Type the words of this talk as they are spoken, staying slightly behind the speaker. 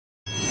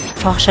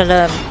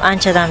fohishalar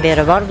anchadan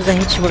beri bor. Biz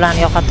hech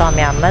bularni yo'qota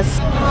olmayapmiz.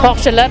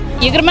 Fohishalar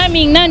 20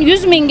 mingdan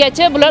 100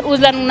 minggacha bular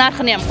o'zlarining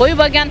narxini ham qo'yib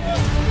olgan.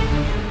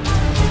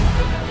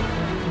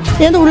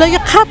 Endi ularga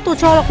qattiq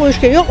chora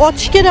qo'yishga yo'q,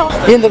 otish kerak.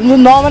 Endi uni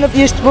nomini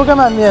eshitib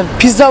bo'lganman men.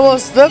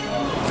 Pizzavoz deb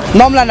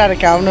nomlanar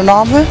ekan uni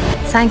nomi.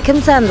 Sen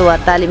kimsan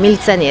deyapti hali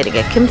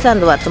militsionerga? Kimsan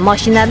deyapti?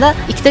 Mashinada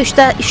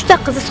 2-3ta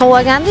qizni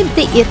sovaganda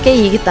bitta erkak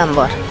yigit ham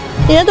bor.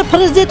 Endi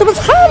prezidentimiz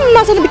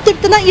hammasini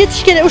bitta-bittadan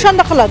yetish kerak,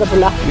 o'shanda qiladi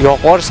bular.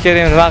 Yo'qorish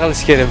kerak, nima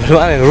qilish kerak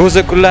bilmadim.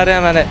 Ro'za kunlari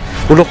ham mana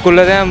ulug'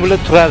 kunlari ham bular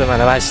turadi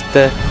mana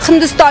masjidda.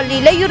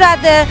 Hindistonliklar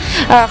yuradi,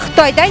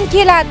 Xitoydan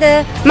keladi.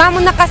 Men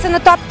bunaqasini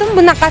topdim,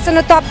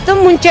 bunaqasini topdim,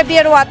 muncha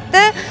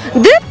beryapti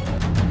deb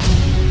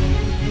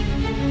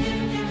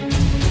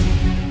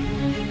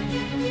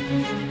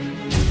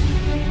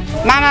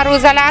mana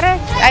ro'zalari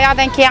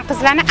oyoqdan kelgan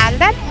qizlarni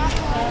aldab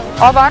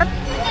olib borib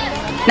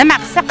nima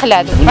qilsa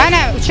qiladi. Mana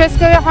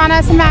uchastkavoy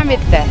xonasi mana bu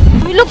yerda.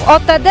 Qo'yliq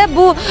otada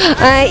bu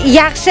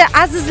yaxshi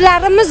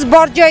azizlarimiz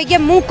bor joyga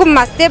mumkin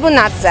emas-da bu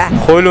narsa.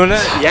 Qo'yluni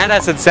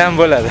yarasi desam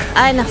bo'ladi.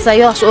 Ayniqsa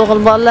yosh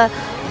o'g'il bolalar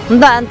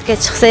bandga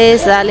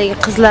chiqsangiz, haligi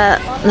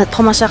qizlarni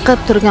tomosha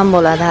qilib turgan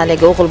bo'ladi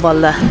haligi o'g'il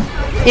bolalar.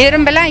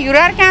 Erim bilan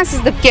yurarkansiz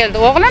deb keldi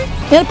o'g'lim.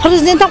 Endi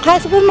prezident ham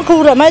qaysi birini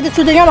qovuramaydi,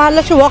 shu degan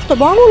mahallachi vaqti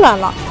bor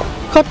ularning.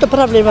 Katta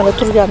problemalar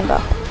turganda.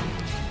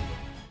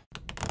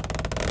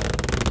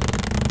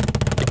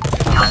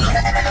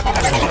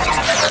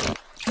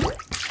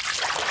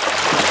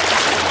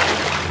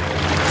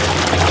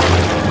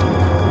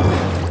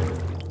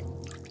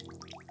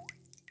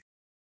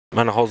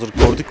 Mana hozir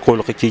ko'rdik,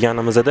 Qo'yliqqa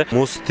kelganimizda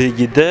muz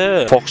tagida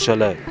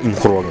fohishalar in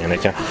qurib olgan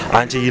ekan.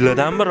 Ancha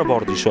yillardan beri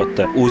bor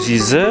deyapti.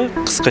 O'zingizni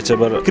qisqacha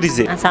bir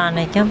fikringiz. Assalomu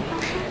alaykum.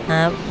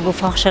 Bu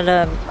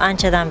fohishalar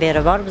anchadan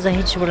beri bor. Biz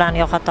hech bularni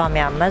yo'qota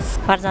olmayapmiz.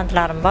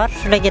 Farzandlarim bor,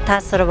 shularga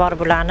ta'siri bor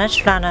bularni,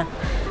 shularni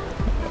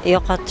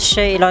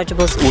yo'qotishi iloji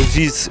bo'lsa.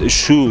 O'zingiz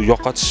shu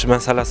yo'qotish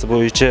masalasi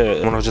bo'yicha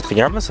murojaat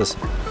qilganmisiz?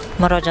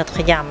 Murojaat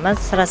qilganmiz,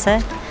 rosa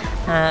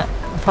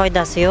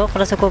foydasi yo'q.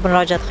 Rosa ko'p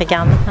murojaat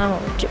qilganmiz.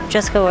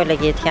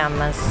 Uchastkavoylarga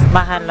yetganmiz,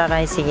 mahalla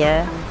raisiga.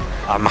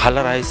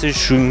 Mahalla raisi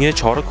shunga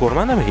chora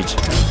ko'rmadimi hech?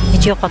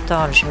 Hech yo'qota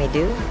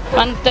olishmaydi-ku.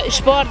 Mana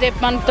ish bor deb,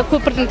 mana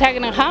ko'pirning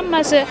tagining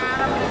hammasi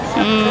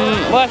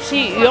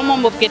vahshiy yomon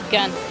bo'lib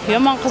ketgan.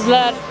 Yomon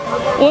qizlar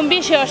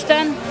 15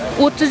 yoshdan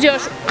 30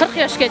 yosh, 40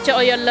 yoshgacha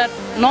ayollar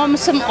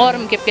nomusim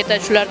orim kelib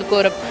ketadi shularni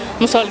ko'rib.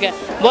 Misolga,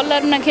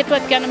 bolalar bilan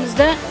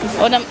ketayotganimizda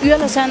odam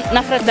uyalasan,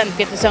 nafratlanib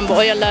ketasan bu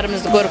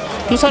ayollarimizni ko'rib.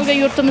 Misolga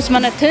yurtimiz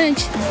mana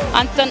tinch,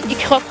 antan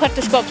 2 qop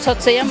kartoshka olib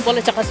sotsa ham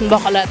bola chaqasini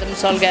boqiladi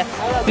misolga.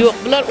 Yo'q,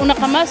 bular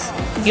unaqa emas.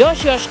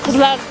 Yosh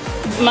qizlar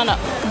mana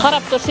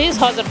qarab tursangiz,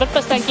 hozir bir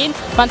pasdan keyin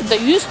mana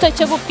 100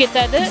 tacha bo'lib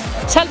ketadi.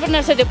 Sal bir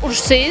narsa deb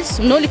urishsangiz,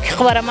 0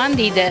 qilib beraman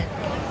deydi.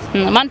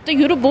 Mana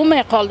yurib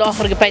bo'lmay qoldi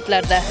oxirgi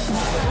paytlarda.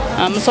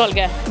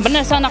 Misolga, bir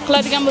narsani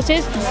qiladigan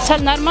bo'lsangiz, sal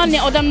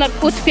normalniy odamlar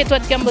o'tib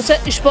ketayotgan bo'lsa,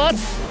 ish bor,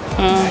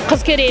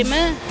 qiz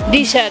kerakmi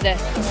deyshadi.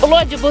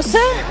 Iloji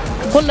bo'lsa,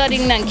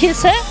 qo'llaringdan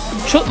kelsa,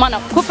 shu mana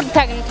ko'pir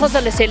tagini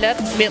tozalasanglar,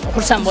 men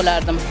xursand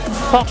bo'lardim.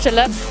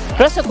 Fohishalar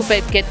rosa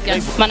ko'payib ketgan.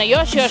 Mana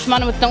yosh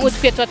mana bundan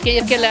o'tib ketayotgan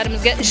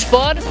erkaklarimizga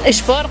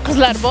ish bor,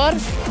 qizlar bor,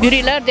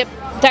 yuringlar deb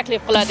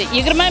taklif qiladi.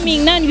 20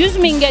 mingdan 100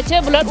 minggacha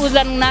bular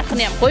o'zlarining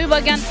narxini ham qo'yib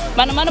olgan.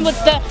 Mana bu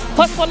yerda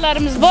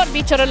qo'shqonlarimiz bor,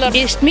 bechoralar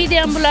eshitmaydi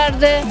ham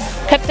bularni.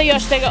 Katta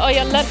yoshdagi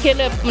ayollar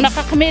kelib,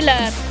 bunaqa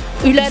qilmanglar.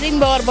 Uylaring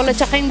bor, bola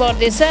chaqang bor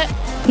desa,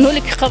 0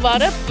 qilib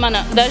borib, mana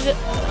даже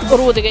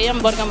uruvdiga ham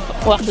borgan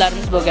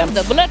vaqtlarimiz bo'lgan.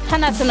 Bular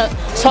tanasini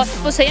sotib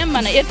bo'lsa ham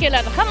mana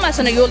erkaklarning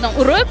hammasini yo'ldan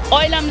urib,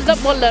 oilamizda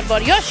bolalar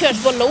bor, yosh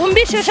bolalar,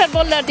 15 yoshar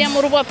bolalarni ham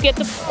urib olib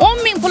ketib,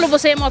 10 ming puli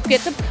bo'lsa ham olib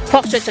ketib,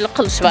 fohishachilik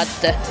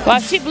qilishyapti.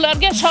 Vahshiy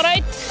bularga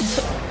sharoit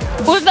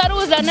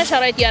o'zlarining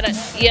sharoit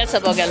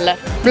yasab olganlar.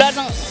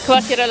 Bularning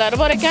kvartiralari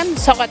bor ekan,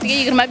 soatiga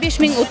 25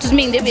 ming, 30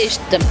 ming deb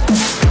eshitdim.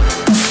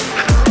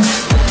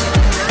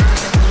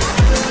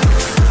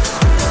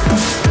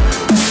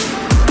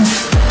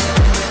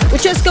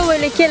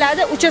 Uchastkavoylar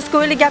keladi,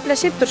 uchastkavoylar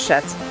gaplashib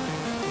turishadi.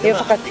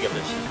 Faqat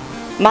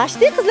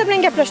mashti qizlar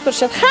bilan gaplashib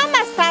turishadi.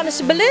 Hammasi tanish,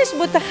 bilish,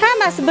 bu yerda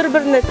hammasi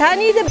bir-birini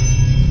taniydi.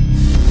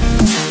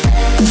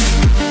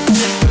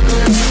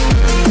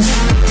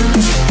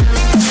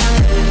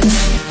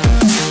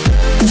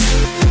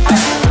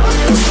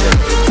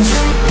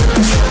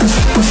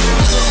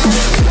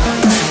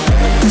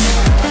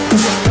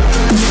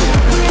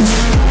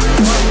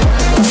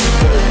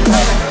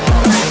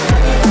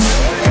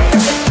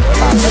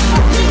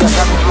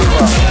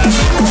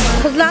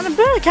 Qizlarni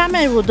bir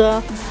kamaydi.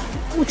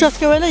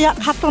 Uchastkavoylar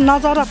qattiq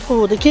nazorat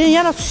qildi. Keyin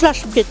yana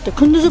suslashib ketdi.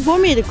 Kunduzi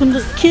bo'lmaydi,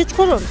 kunduz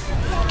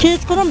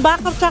kechqurun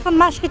baqir-chaqir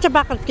mashqgacha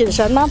baqirib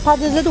kelishadi. Men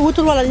podyezdda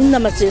o'tirib oladi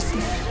indamasangiz.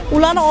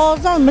 Ularning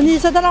og'zidan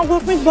militsiyadan ham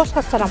qo'rqmaydi,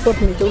 boshqasidan ham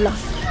qo'rqmaydi ular.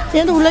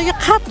 Endi ularga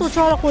qattiq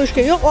chora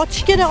qo'yishga yo'q,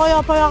 otish kerak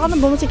oyoq-oyog'ini,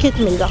 bo'lmasa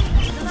ketmaydi.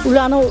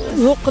 Ularni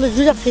yo'q qilish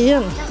juda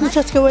qiyin.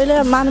 Uchastkavoylar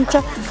menimcha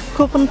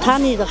ko'pini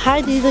taniydi,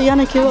 haydaydi,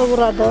 yana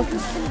kelaveradi.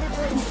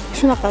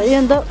 Shunaqa.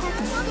 Endi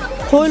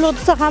Qo'yliq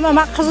desa hamma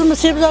men qizimni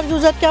Sebzorga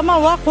uzatganman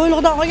va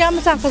Qo'yliqdan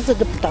olganmisan qizni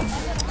debdi.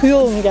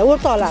 kuyovimga,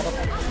 o'rtoqlarim.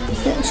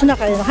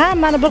 Shunaqa edi.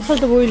 Hammani bir xil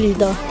deb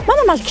o'ylaydi.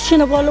 Mana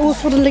kichkina bolalar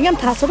o'smirlik ham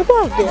ta'siri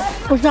bor-da.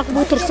 Shunaqa qilib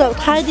o'tirsa,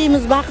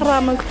 haydaymiz,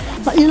 baqiramiz.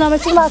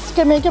 Inamasak,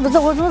 biz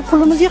o'zimiz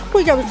pulimizni yig'ib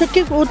qo'yganmiz,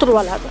 chekib o'tirib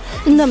oladi.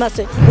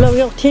 Indamasak, ular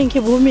yo'q, tengi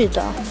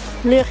bo'lmaydi.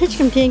 Ular hech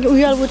kim tengi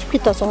uyalib o'tib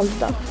ketasa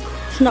oldidan.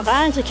 Shunaqa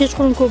ancha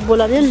kechqurun ko'p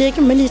bo'ladi,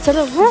 lekin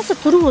militsiyalar rosa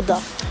turuvdi.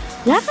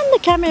 Yaqinda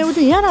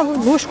kamayuvdi, yana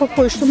bo'sh qo'yib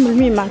qo'yishdim,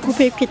 bilmayman,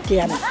 ko'payib ketdi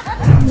yana.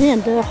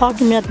 Endi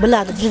hokimiyat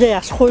biladi, juda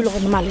yaxshi Qo'yliq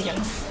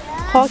nimaligini.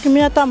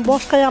 Hokimiyat ham,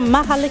 boshqa ham,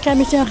 mahalla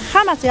komissiya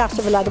hammasi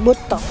yaxshi biladi bu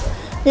yerda.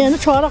 Endi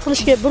chora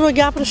qilishga birov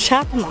gapirish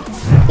shartmi?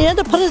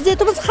 Endi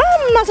prezidentimiz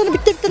hammasini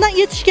bitta-bittadan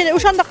yetish kerak,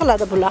 o'shanda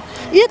qiladi bular.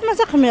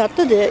 Yetmasa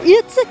qilmayapti-da,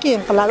 yetsa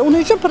keyin qiladi.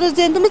 Uning uchun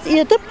prezidentimiz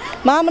yetib,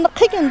 "Men buni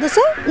qilgin"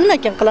 desa, undan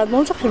keyin qiladi,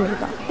 bo'lmasa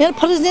qilmaydi. Endi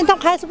prezident ham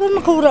qaysi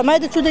birini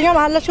qilmaydi, shu degan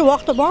aralashuv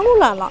vaqti bor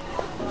ularni.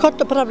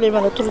 Katta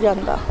problemalar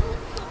turganda.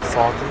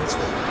 Soati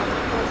nechta?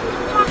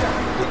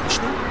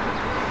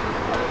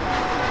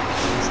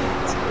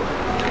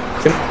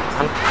 Kim?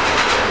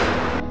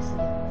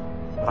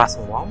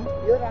 Rasmi bormi?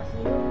 Yo'q, rasmi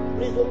yo'q.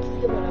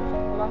 130 ga boradi.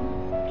 Ularni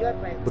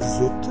ko'rmaydi.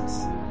 130?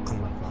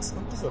 Qimmat rasmi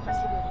 130.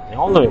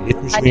 Yo'q,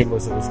 70 ming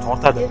bo'lsa o'zi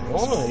tortadi.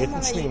 Yo'q,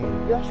 70 ming.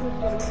 Yoshi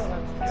o'tgan.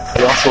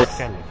 Yoshi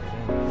o'tganlik.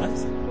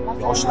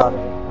 Yoshlar.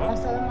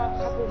 Masalan, men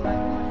qabul qildim.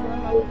 Masalan,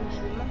 men o'zim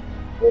ishlayman.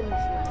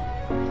 Bo'lmasman.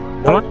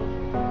 Nima?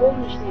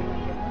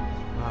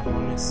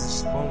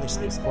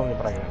 Полный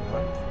програмma.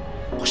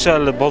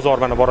 Qo'shali bozor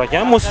mana bor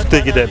ekan,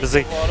 Mo'sutdagida biz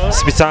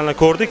spesialni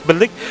ko'rdik,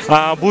 bildik.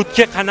 Bu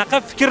yerga qanaqa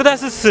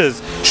fikrdasiz siz?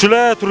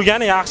 Shular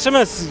turgani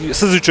yaxshimi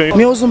siz uchun?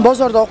 Men o'zim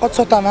bozorda ovqat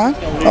sotaman,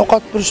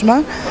 ovqat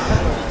purishman.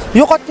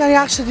 Yo'qotgan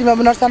yaxshi deyman,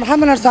 bu narsani,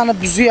 hamma narsani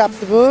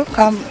buzyapti bu.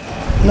 Ham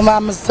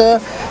nimamizni,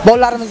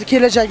 bolalarimizni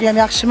kelajagi ham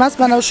yaxshi emas.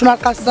 Mana shuning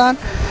orqasidan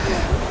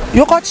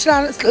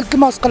yo'qotishlarni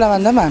iltimos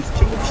qilaman-da men.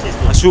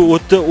 Shu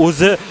o'tda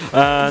o'zi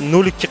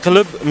 02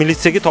 qilib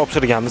militsiyaga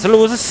topshirganmisizlar?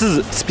 O'zi siz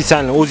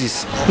spesialni o'zingiz.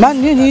 Men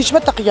necha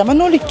marta qilganman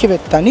 02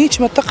 betda, necha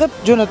marta qilib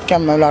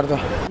jo'natganman ularni.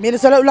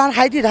 Militsiyalar ularni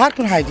haydaydi, har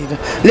kun haydaydi.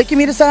 Lekin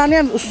militsiyalarni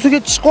ham ustiga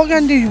chiqib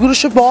qolganda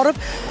yugurishib borib,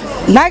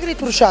 nagri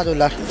turishadi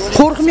ular.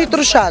 Qo'rqmay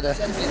turishadi.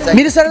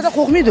 Militsiyalarda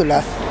qo'rqmaydi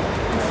ular.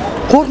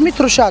 Qo'rqmay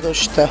turishadi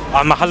o'shda.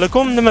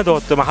 Mahallakom nima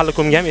deyapti?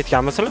 Mahallakomga ham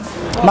aytganmisizlar?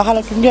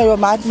 Mahallakomga yo'q,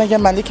 men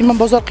aytmaganman, lekin men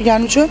bozor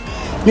qilganim uchun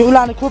men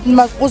ularni ko'p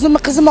nima, o'zimni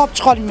qizimni olib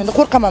chiqa olmayman,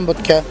 qo'rqaman bu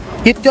yerga.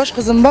 7 yosh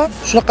qizim bor,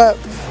 shunaqa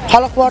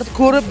xalaqvorni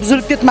ko'rib,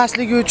 buzilib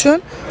ketmasligi uchun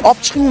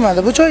olib chiqmayman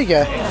bu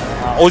joyga.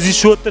 O'zingiz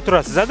shu yerda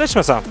turasiz,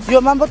 adashmasam?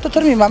 Yo'q, men bu yerda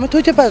turmayman, men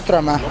To'ytepada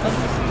turaman.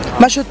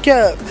 Men shu yerga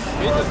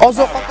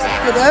oziq-ovqat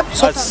kelib,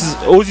 siz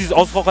o'zingiz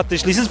oziq-ovqatda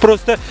ishlaysiz,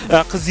 prosta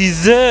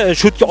qizingizni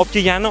shu yerga olib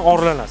kelganini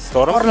orlanasiz,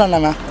 to'g'rimi?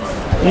 Orlanaman.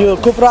 Yo'q,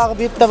 ko'proq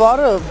bu yerda bor,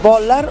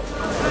 bolalar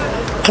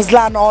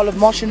qizlarni olib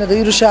mashinada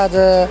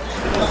yurishadi.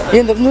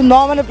 Endi uni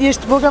nomini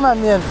eshitib bo'lganman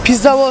men.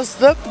 Pizzavoz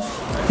deb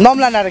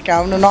nomlanar ekan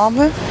uni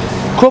nomi.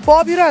 Ko'p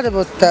olib yuradi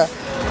bu yerda.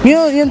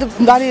 Men endi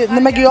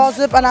nimaga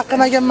yozib, anaqa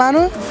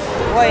qilmaganman-u.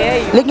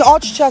 Lekin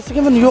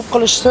ochiqchasiga buni yo'q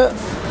qilishni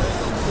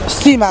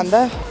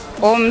istayman-da.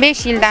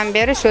 15 yildan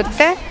beri shu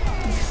yerda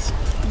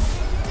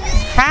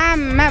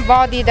hamma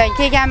vodiydan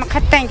kelganmi,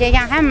 qayerdan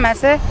kelgan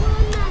hammasi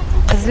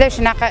qizlar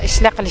shunaqa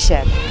ishlar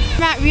qilishadi.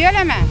 Men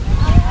uyalaman.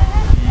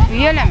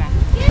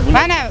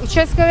 Mana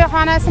uchastkovoy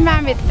xonasi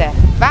mana bu yerda.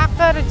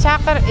 Baqir,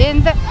 chaqir,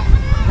 endi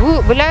bu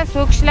bilan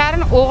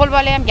so'kishlarini o'g'il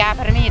bola ham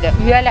gapirmaydi.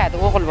 Uyaladi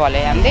o'g'il bola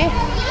ham-da.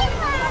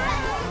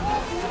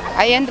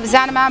 Endi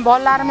bizani mana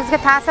bolalarimizga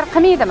ta'sir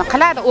qilmaydimi?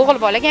 Qiladi. O'g'il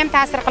bolaga ham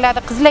ta'sir qiladi,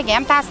 qizlarga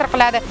ham ta'sir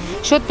qiladi.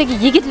 Shu yerdagi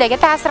yigitlarga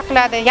ta'sir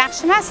qiladi.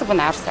 Yaxshi emas bu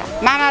narsa.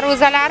 Mana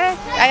ro'zalari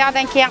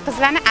oyoqdan kelgan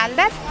qizlarni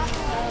aldab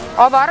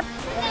olib borib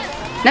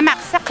nima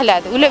qilsa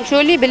qiladi. Ular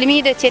sho'li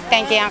bilmaydi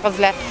chetdan kelgan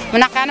qizlar.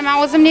 Bunaqani men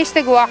o'zim nechta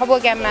guvohi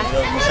bo'lganman.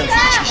 Masalan,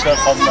 ichki ishlar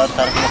xodimlari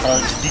tarafidan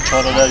jiddiy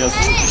choralar yoki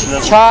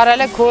choralar.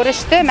 Choralar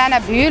ko'rishdi. Mana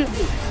bu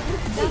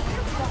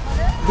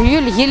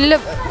yil yilli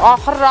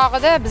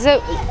oxirrog'ida biz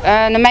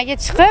nimaga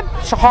chiqib,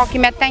 shu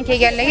hokimiyatdan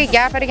kelganlarga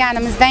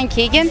gapirganimizdan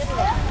keyin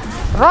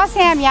rosa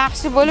ham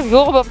yaxshi bo'lib,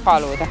 yo'q bo'lib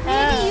qoluvdi.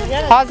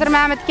 Hozir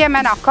Mamatga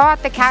mana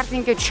katta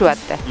kartinka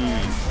tushyapti.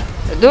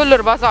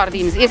 Dollar bozor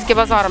deymiz, eski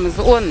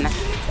bozorimizni o'rni.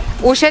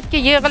 O'sha yerga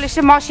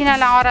yig'ilishi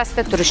mashinalar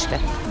orasida turishdi.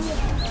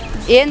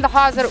 Endi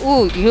hozir u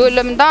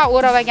yo'limda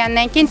o'rab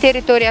olgandan keyin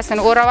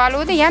territoriyasini o'rab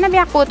oluvdi, yana bu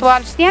yoqqa o'tib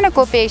olishdi, yana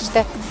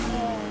ko'payishdi.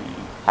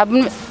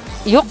 Buni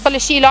yo'q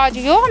qilish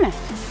iloji yo'qmi?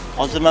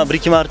 Hozir men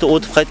 1-2 marta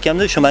o'tib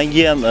qaytganimda shu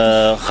menga ham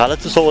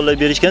g'alati savollar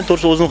berishgan,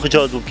 to'g'risi o'zim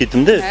hijolat bo'lib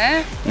ketdimda.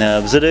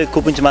 Bizda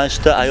ko'pincha mana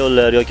shunda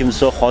ayollar yoki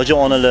misol hoji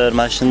onalar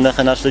mana shunday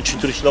narsalar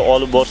tushuntirishlar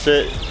olib borsa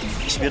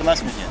ish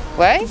bermasmikan?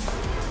 Voy,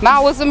 men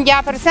o'zim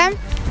gapirsam,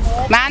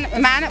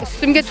 meni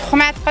ustimga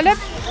tuhmat qilib,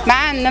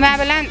 men nima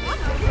bilan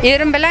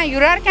erim bilan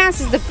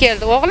yurarkansiz deb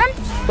keldi o'g'lim.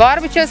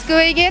 Borib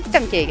uchastkovoyga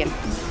yetdim keyin.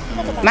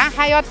 Men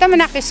hayotda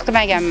bunaqa ish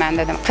qilmaganman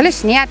dedim. Qilish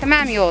niyatim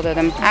ham yo'q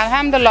dedim.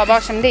 Alhamdulillah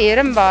boshimda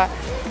erim bor.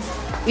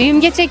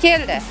 Uyimgacha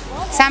keldi.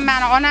 Sen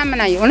meni onam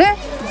bilan uni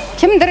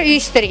kimdir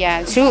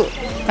uyushtirgan. Shu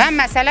men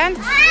masalan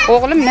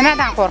o'g'lim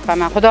nimadan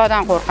qo'rqaman?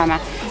 Xudodan qo'rqaman.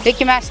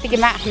 Lekin masjidga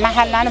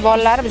mahallani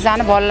bolalari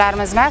bizani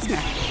bolalarimiz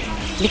emasmi?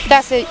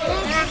 bittasi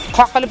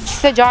qoqilib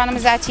tushsa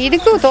jonimiz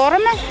achiydi-ku,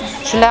 to'g'rimi?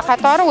 Shular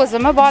qatori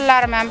o'zimni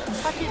bolalarim ham.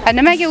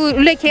 Nimaga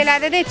ular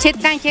keladi deb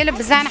chetdan kelib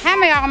bizani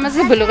hamma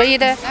yog'imizni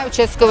bulg'iydi.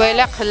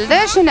 Uchastkovoylar qildi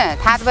shuni,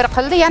 tadbir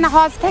qildi, yana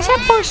hozir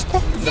tashab qo'yishdi.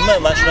 Nima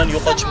mashinani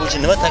yo'qotish bo'yicha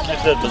nima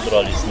takliflar bildira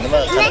olasiz? Nima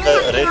qanaqa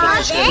reyd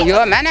o'tish kerak?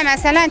 Yo'q, mana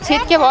masalan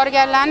chetga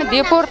borganlarni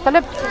deport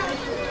qilib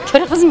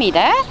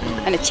kirgizmaydi,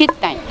 mana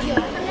chetdan.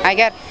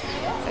 Agar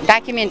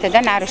dokumentida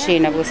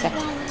narusheniya bo'lsa.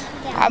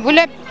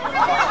 Bular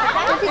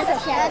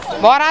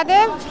boradi,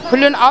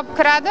 pulini olib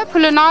kiradi,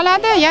 pulini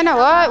oladi, yana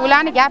voy,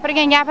 ularni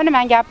gapirgan gapini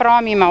men gapira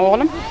olmayman,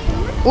 o'g'lim.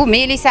 U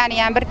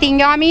melisani ham 1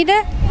 tiyinga olmaydi,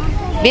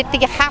 bu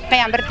yerdagi xalqqa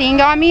ham 1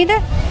 tiyinga olmaydi.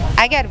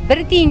 Agar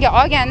 1 tiyinga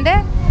olganda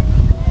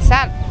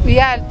sal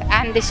uyal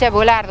andisha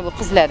bo'lardi bu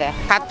qizlarda.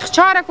 Qattiq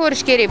chora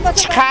ko'rish kerak.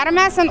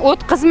 Chiqarmasin,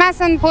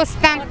 o'tkazmasin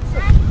postdan.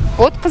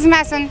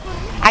 O'tkazmasin.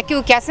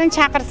 Aka-ukasini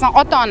chaqirsin,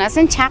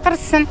 ota-onasini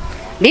chaqirsin,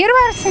 berib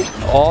yuborsin.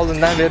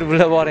 Oldindan beri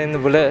bular bor, endi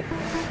bular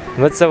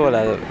nima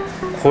bo'ladi?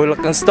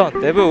 Qo'yliq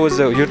instant-da bu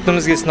o'zi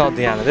yurtimizga isnod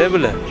degani-da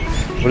bular.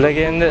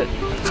 Bularga endi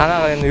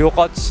qanaqa endi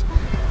yo'qotish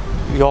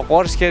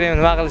yo'qorish kerak,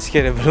 nima qilish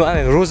kerak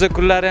bilmadim. Ro'za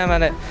kunlari ham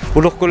mana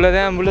ulug' kunlarda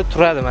ham bular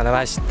turadi mana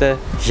masjidda.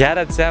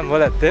 Yaratsa ham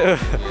bo'ladi-da.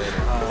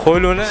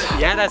 Qo'yluni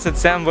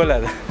yaratsa ham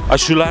bo'ladi.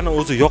 Shularni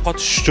o'zi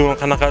yo'qotish uchun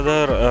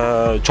qanaqadir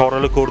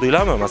choralar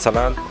ko'rdinglarmi,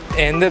 masalan?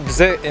 Endi biz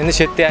endi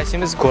chetda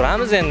yashaymiz,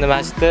 ko'ramiz endi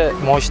masjidda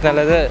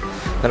mashinalarda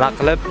nima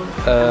qilib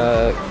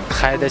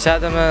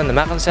haydashadimi,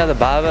 nima qilishadi,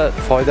 baribir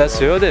foydasi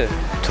yo'q-da.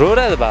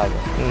 Turaveradi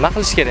baribir. Nima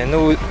qilish kerak? Endi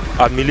u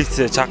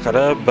militsiya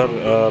chaqirib, bir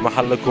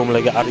mahalla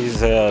ko'mlarga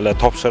arizalar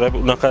topshirib,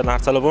 unaqa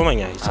narsalar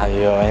bo'lmagan hech.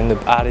 Yo'q, endi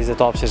ariza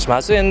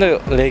topshirishmas, endi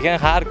lekin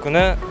har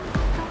kuni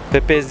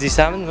PPS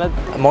deysami, nima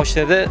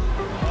mashinada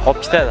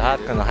olib ketadi har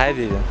kuni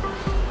haydaydi.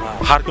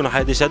 Har kuni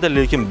haydashadi,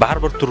 lekin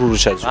baribir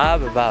turaverishadi.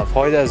 Ha,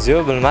 foydasi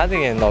yo'q,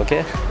 bilmadik endi, aka.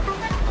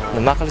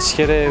 Nima qilish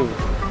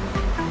kerak?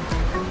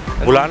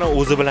 Bularni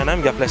o'zi bilan ham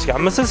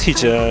gaplashganmisiz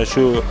hech?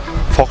 Shu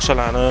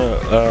foxshalarni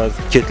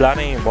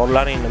ketlaring,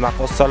 bolalaring nima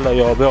qilsalar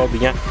yo bu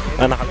degan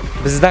anaqa.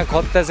 Bizdan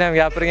kattasi ham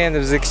gapirgan, endi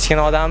biz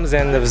kichkina odammiz,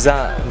 endi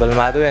bizdan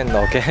bilmadi endi,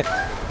 aka.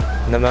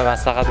 Nima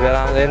maslahat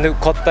beramiz? Endi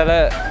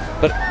kattalar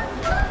bir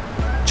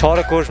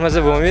chora ko'rishmasa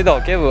bo'lmaydi,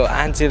 aka. Bu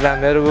ancha yildan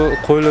beri bu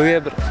qo'yliqga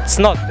bir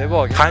sinodda bu,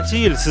 aka. Qancha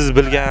yil siz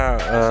bilgan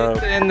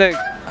endi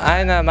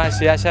aynan mana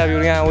shu yashab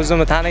yurgan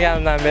o'zimni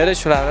taniganimdan beri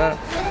shularni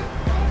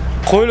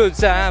qo'yliq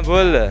desa, ha,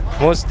 bo'ldi.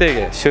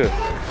 Mostdagi shu.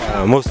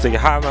 Mostdagi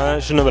hamma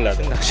shuni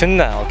biladi.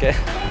 Shundan, aka.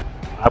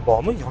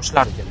 Bormi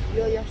yoshlar kerak?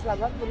 Yo'q, yoshlar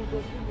bor,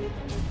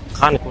 1.4.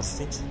 Qani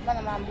ko'rsating?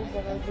 Mana men bu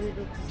bola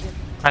 1.4.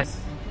 Qaysi?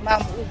 Men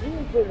o'zim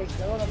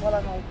qo'ylikda, ona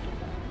bolani olib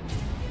keldim.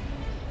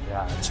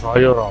 Ya,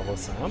 chiroyliroq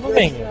bo'lsa, bu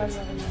menga.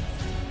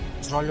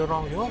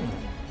 Chiroyliroq yo'qmi?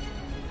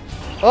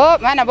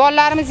 Mana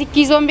bolalarimiz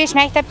 215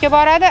 maktabga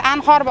boradi,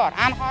 Anhor bor.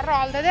 Anhorni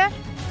oldida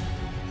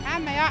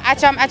hamma yoq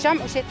acham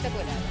o'sha yerda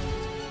bo'ladi.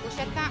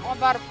 O'sha yerdan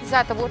olib borib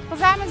kuzatib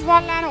o'tkazamiz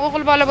bolalarni,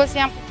 o'g'il bola bo'lsa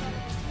ham.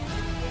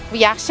 Bu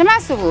yaxshi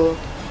emas bu.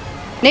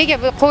 Nega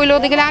bu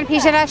qo'yliqdagilarning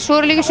peshonasi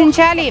sho'rligi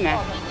shunchalikmi?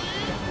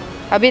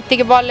 Bu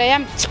yerdagi bolalar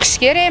ham chiqish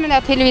kerak, mana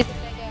televizordagi.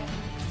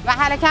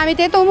 Mahalla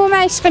komiteti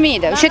umuman ish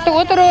qilmaydi. O'sha yerda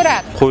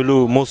o'tiraveradi.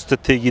 Qo'yliq mosti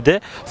tagida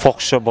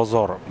fohisha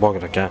bozor bor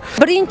ekan.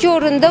 Birinchi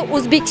o'rinda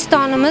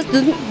O'zbekistonimiz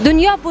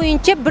dunyo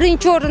bo'yicha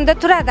birinchi o'rinda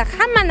turadi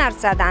hamma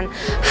narsadan.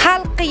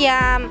 Xalqi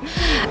ham,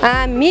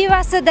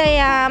 mevasida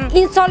ham,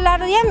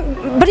 insonlari ham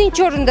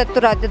birinchi o'rinda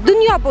turadi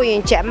dunyo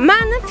bo'yicha.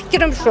 Meni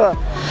fikrim shu.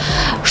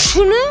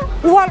 Shuni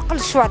uvol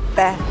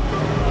qilishyapti.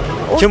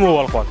 Kim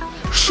uvol qilyapti?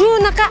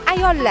 Shunaqa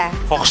ayollar.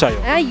 Fohish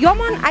ayol.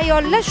 Yomon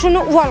ayollar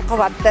shuni uvol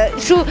qilyapti.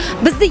 Shu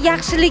bizni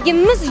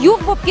yaxshiligimiz yo'q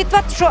bo'lib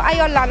ketyapti shu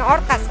ayollarning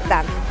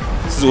orqasidan.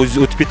 Siz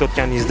o'zingiz o'tib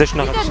ketayotganingizda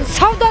shunaqa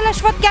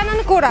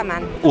savdolashayotganini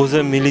ko'raman. O'zi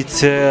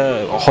militsiya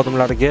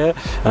xodimlariga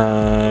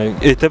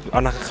aytib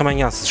anaqa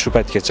qilmagansiz shu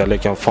paytgacha,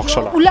 lekin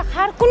fohishalar. Ular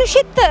har kuni shu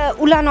yerda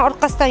ularning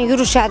orqasidan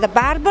yurishadi.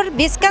 Baribir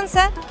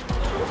beskansa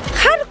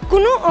har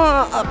kuni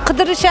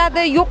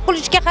qidirishadi, yo'q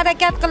qilishga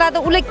harakat qiladi,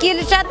 ular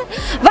kelishadi,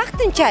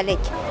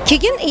 vaqtinchalik.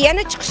 Keyin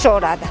yana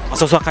chiqishaveradi.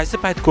 Asosan qaysi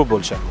payt ko'p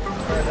bo'lishadi?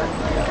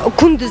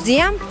 Kunduzi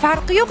ham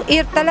farqi yo'q,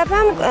 ertalab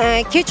ham,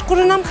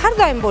 kechqurun ham har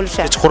doim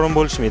bo'lishadi. Kechqurun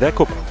bo'lishmaydi,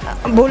 ko'p.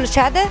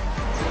 Bo'lishadi.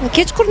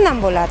 Kechqurun ham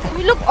bo'ladi.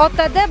 Qo'yliq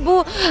otada bu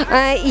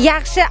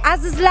yaxshi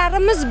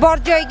azizlarimiz bor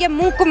joyga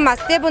mumkin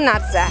emas-da bu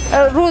narsa.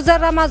 Ro'za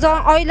Ramazon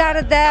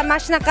oylarida mana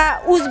shunaqa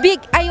o'zbek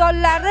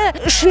ayollari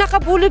shunaqa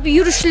bo'lib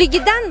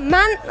yurishligidan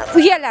men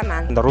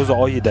uyalaman. Ro'za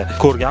oyida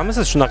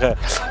ko'rganmisiz shunaqa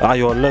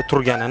ayollar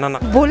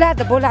turganini?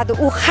 Bo'ladi.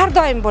 U har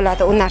doim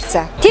bo'ladi u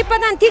narsa.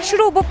 Tepadan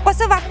tekshiruv bo'lib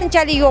qolsa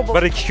vaqtinchalik yo'q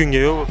bo'ladi. 1-2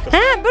 kunga yo'q bo'ldi.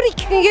 Ha,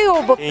 1-2 kunga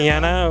yo'q bo'ldi.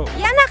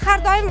 Yana har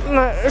doim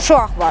shu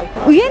ahvol.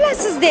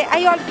 Uyalasizda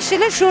ayol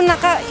kishilar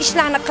shunaqa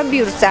ishlarni qilib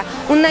yursa,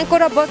 undan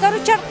ko'ra bozor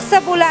uchar qilsa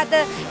bo'ladi,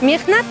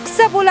 mehnat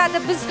qilsa bo'ladi.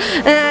 Biz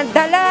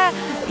dala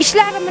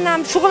ishlari bilan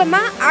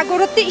shug'ullaman,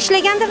 agorodda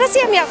ishlaganda rosa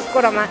ham yaxshi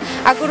ko'raman.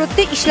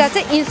 Agorodda ishlasa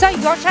inson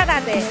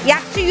yosharadi,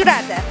 yaxshi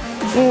yuradi.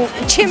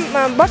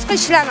 boshqa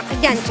ishlarni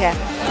qilgancha.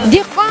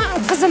 Dehqon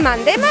qiziman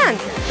deyman.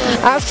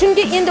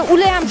 Shunga endi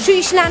ular ham shu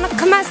ishlarni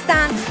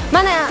qilmasdan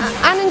mana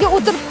aninga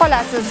o'tirib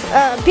qolasiz.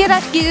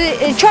 Pirojki,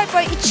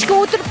 choy-poy ichishga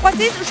o'tirib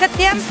qolsangiz, o'sha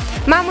yerda ham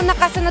men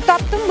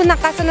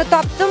bunaqasini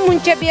topdim,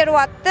 buncha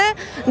beryapti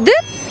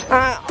deb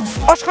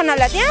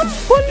oshxonalarda ham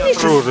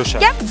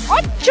gap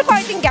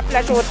ochiq-oydin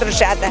gaplashib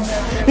o'tirishadi.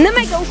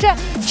 Nimaga o'sha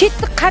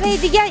chetda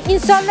qaraydigan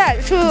insonlar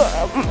shu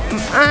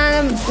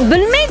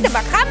bilmaydi,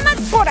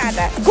 hammasi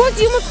ko'radi. Ko'z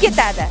yumib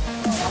ketadi.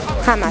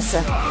 Hammasi.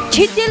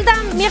 Chet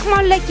eldan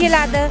mehmonlar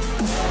keladi.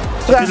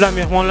 Sizlar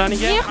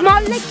mehmonlarga?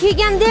 Mehmonlar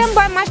kelganda ham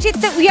mana shu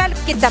yerda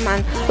uyalib ketaman.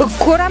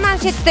 Ko'raman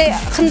shu yerda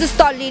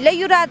hindistonliklar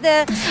yuradi,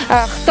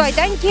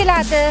 Xitoydan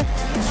keladi.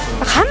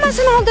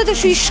 Hammasini oldida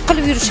shu ish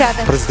qilib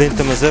yurishadi.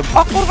 Prezidentimiz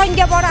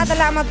Oqqo'rg'onga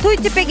boradilarmi,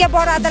 To'ytepaga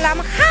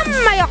boradilarmi,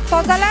 hamma yoq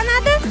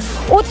tozalanadi.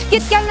 O'tib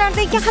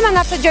ketganlardan keyin hamma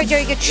narsa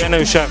joy-joyiga tushadi. Yana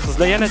o'sha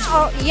qizlar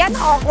yana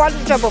ahvol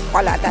o'sha bo'lib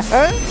qoladi.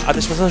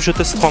 Adashmasam shu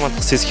yerda istiqomat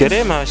qilsangiz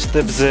kerak. Mana shu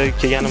yerda biz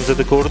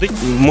kelganimizda ko'rdik,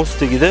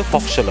 mostagida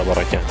foxshalar bor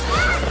ekan.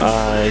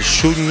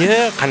 Shunga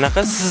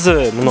qanaqa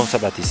sizni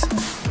munosabatingiz?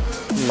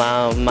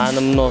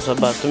 Meni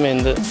munosabatim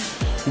endi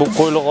bu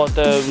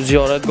Qo'yliqda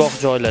ziyoratgoh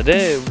joylarda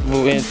bu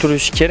endi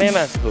turish kerak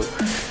emas bu.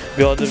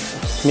 Bu yerda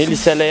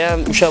militsiyalar ham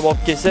ushlab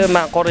olib kelsa,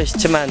 men qora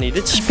ishchiman deydi,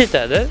 chiqib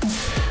ketadi.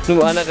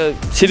 Bu anaqa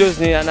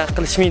seriozniy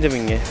qilishmaydi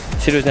bunga.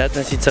 Seriozniy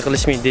относиться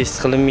qilishmaydi, dest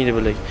qilinmaydi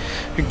bular.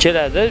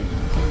 Keladi,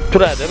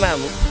 turadi, men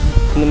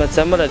nima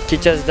desam bo'ladi,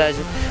 kechasida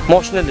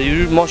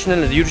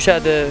mashinalarda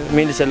yurishadi,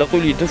 militsiyalar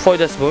qo'ylaydi,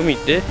 foydasi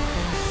bo'lmaydi.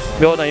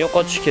 Bu yerdan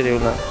yo'qotish kerak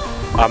ularni.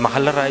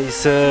 Mahalla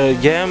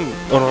raisiga ham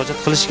murojaat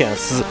qilishgan.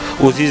 Siz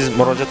o'zingiz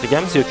murojaat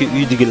qilganmisiz yoki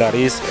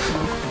uydagilaringiz?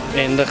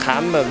 Endi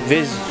hamma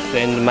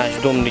endi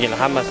mashdom degan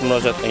hammasi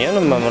murojaat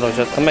qilgan, men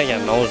murojaat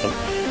qilmaganman o'zim.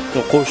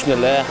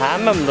 Qo'shnilar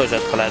hamma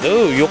murojaat qiladi.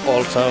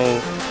 Yo'qolsin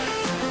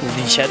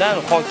deyishadi,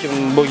 hokim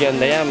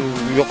bo'lganda ham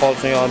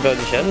yo'qolsin yo'q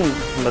deyishadi,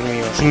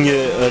 bilmayman. Shunga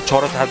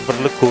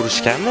chora-tadbirlik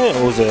ko'rishganmi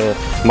o'zi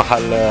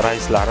mahalla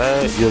raislari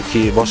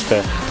yoki boshqa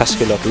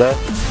tashkilotlar?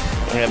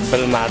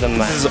 Bilmadim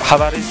men. Siz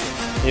xabaringiz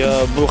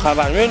bu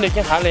xabarim yo'q,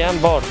 lekin hali ham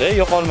bor-da,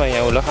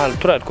 yo'qolmagan ular. Hali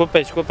turadi,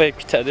 ko'payib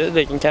ketadi,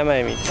 lekin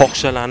kamaymaydi.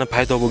 Foxshalarning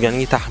paydo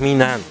bo'lganiga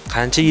taxminan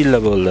qancha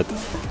yillar bo'ldi?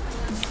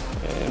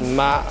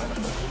 Men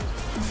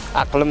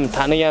aqlim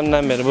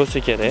tanigandan beri bo'lsa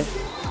kerak.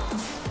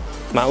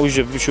 Men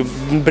shu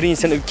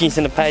 1-sinf,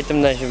 2-sinf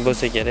paytimdan shu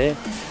bo'lsa kerak.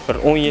 Bir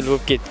 10 yil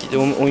bo'lib ketdi,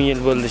 10 yil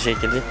bo'ldi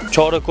shekilli.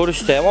 Chora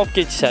ko'rishsa ham olib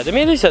ketishadi.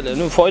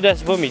 Militsiyalar,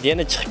 foydasi bo'lmaydi,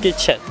 yana chiqib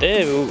ketishadi-da.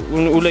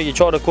 Ularga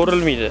chora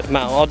ko'rilmaydi.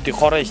 Men oddiy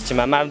qora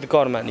ishchiman,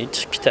 mardikorman,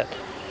 chiqib ketadi.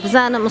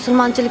 Bizani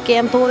musulmonchilikka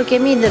ham to'g'ri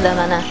kelmaydi-da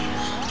mana.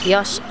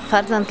 Yosh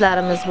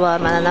farzandlarimiz bor,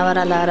 mana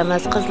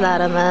nevaralarimiz,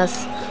 qizlarimiz,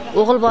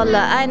 o'g'il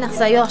bolalar,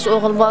 ayniqsa yosh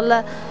o'g'il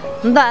bolalar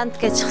unda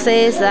antga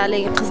chiqsangiz,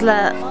 haligi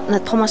qizlarni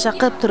tomosha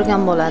qilib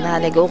turgan bo'ladi,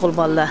 haligi o'g'il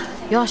bolalar,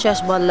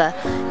 yosh bolalar.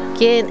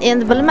 Keyin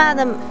endi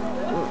bilmadim,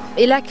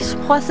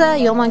 elakishib qolsa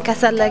yomon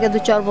kasallarga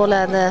duchor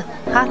bo'ladi,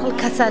 har xil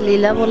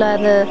kasalliklar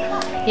bo'ladi.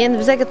 Endi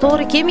bizga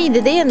to'g'ri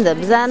kelmaydi-da endi.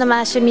 Bizani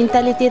mana shu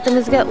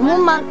mentalitetimizga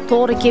umuman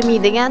to'g'ri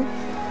kelmaydigan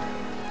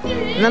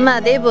nima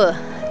deb bu.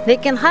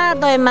 Lekin har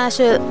doim mana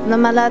shu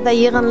nimalarda,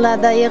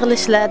 yig'inlarda,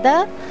 yig'ilishlarda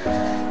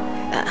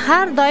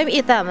har doim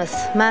aytamiz.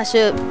 Mana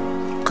shu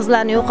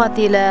qizlarni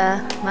yo'qotinglar,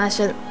 mana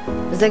shu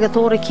bizga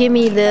to'g'ri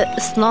kelmaydi,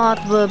 isnot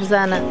bu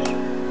bizani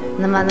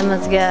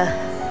nimanimizga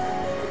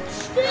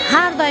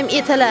har doim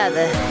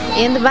aytiladi.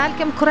 Endi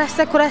balkim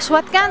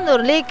kurashayotgandir,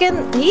 lekin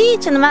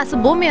hech nimasi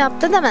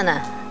bo'lmayapti-da mana.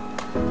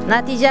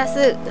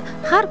 Natijasi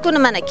har kuni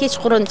mana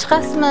kechqurun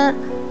chiqasizmi?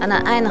 Ana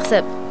ayniqsa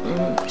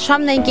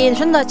shomdan keyin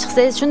shunday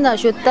chiqsangiz, shunday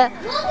shu yerda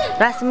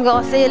rasmga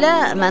olsanglar,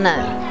 mana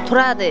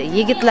turadi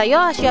yigitlar,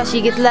 yosh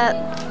yigitlar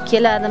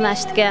keladi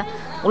masjidga.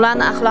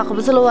 Ularning axloqi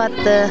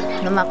buzilyapti,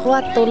 nima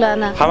qilyapti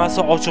ularni?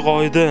 Hammasi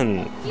ochiq-oydin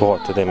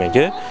bo'lyapti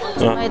demak-a.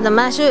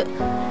 Mana shu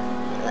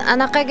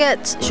anaqaga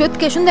shu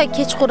yerga shunday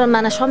kechqurun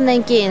mana shomdan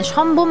keyin,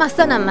 shom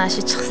bo'lmasdan ham mana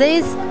shu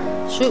chiqsangiz,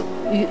 shu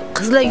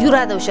qizlar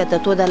yuradi o'sha yerda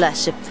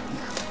to'dalashib.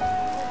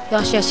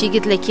 Yosh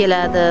yigitlar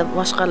keladi,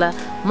 boshqalar.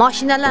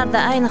 Mashinalarda,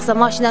 ayniqsa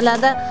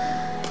mashinalarda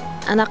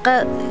anaqa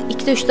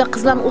 2-3 ta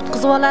qizlarni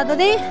o'tkazib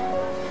oladi-da.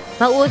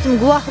 Men o'zim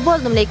guvoh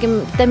bo'ldim, lekin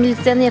bitta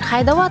militsioner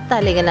haydayapti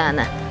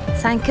haligilarni.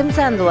 Sen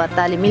kimsan deyapti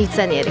hali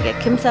militsionerga?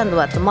 Kimsan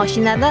deyapti?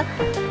 Mashinada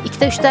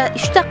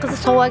 2-3 ta qizni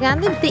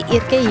sovaganda bitta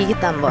erkak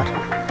yigit ham bor.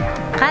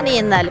 Qani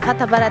endi hali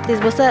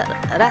fotoaparatingiz bo'lsa,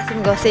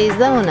 rasmga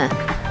olsangiz-da uni.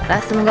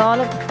 Rasmga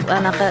olib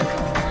anaqa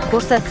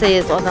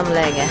ko'rsatsangiz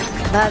odamlarga.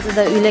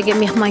 Ba'zida uylarga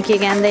mehmon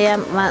kelganda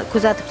ham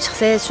kuzatib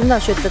chiqsangiz, shunda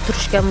shu yerda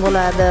turishgan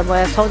bo'ladi,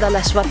 boya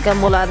savdolashayotgan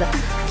bo'ladi.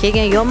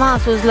 Kelgan yomon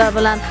so'zlar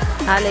bilan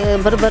hali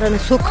bir-birini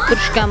so'kib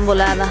turishgan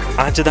bo'ladi.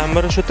 Anchadan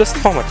beri shu yerda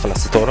istiqomat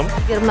qilasiz, to'g'rimi?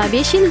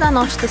 25 yildan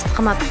oshdi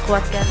istiqomat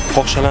qilyapman.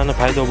 Foxshalarning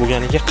paydo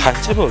bo'lganiga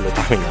qancha bo'ldi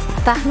taxminan?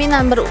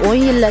 Taxminan bir 10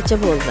 yillarcha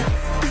bo'ldi.